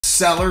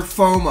Seller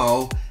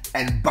FOMO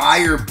and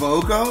buyer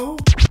BOGO?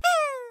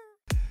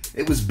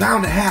 It was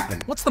bound to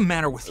happen. What's the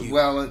matter with you?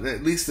 Well,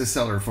 at least the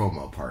seller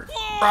FOMO part.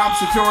 Rob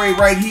Satori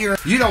right here.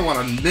 You don't want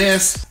to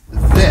miss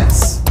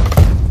this.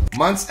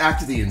 Months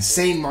after the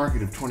insane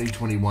market of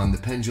 2021, the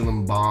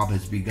pendulum bob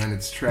has begun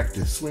its trek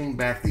to swing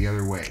back the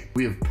other way.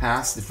 We have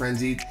passed the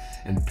frenzied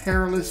and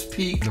perilous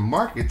peak. The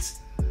market's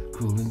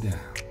cooling down.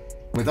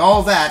 With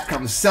all that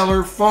comes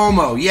seller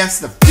FOMO. Yes,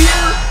 the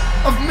fear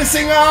of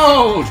missing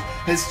out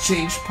has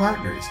changed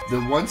partners.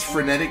 The once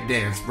frenetic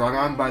dance brought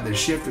on by the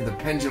shift of the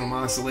pendulum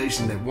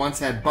oscillation that once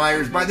had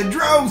buyers by the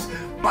droves,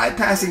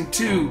 bypassing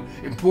two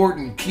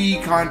important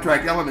key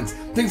contract elements,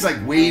 things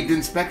like waived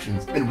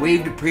inspections and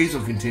waived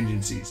appraisal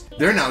contingencies.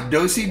 They're now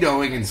doe-see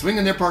doing and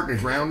swinging their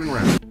partners round and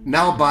round.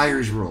 Now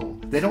buyers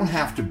roll. They don't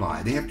have to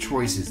buy. They have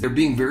choices. They're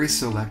being very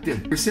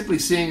selective. They're simply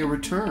seeing a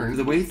return to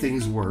the way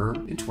things were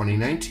in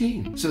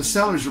 2019. So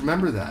sellers,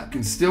 remember that. You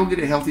can still get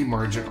a healthy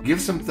margin. Give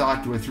some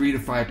thought to a 3 to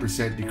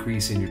 5%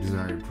 decrease in your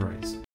desired price.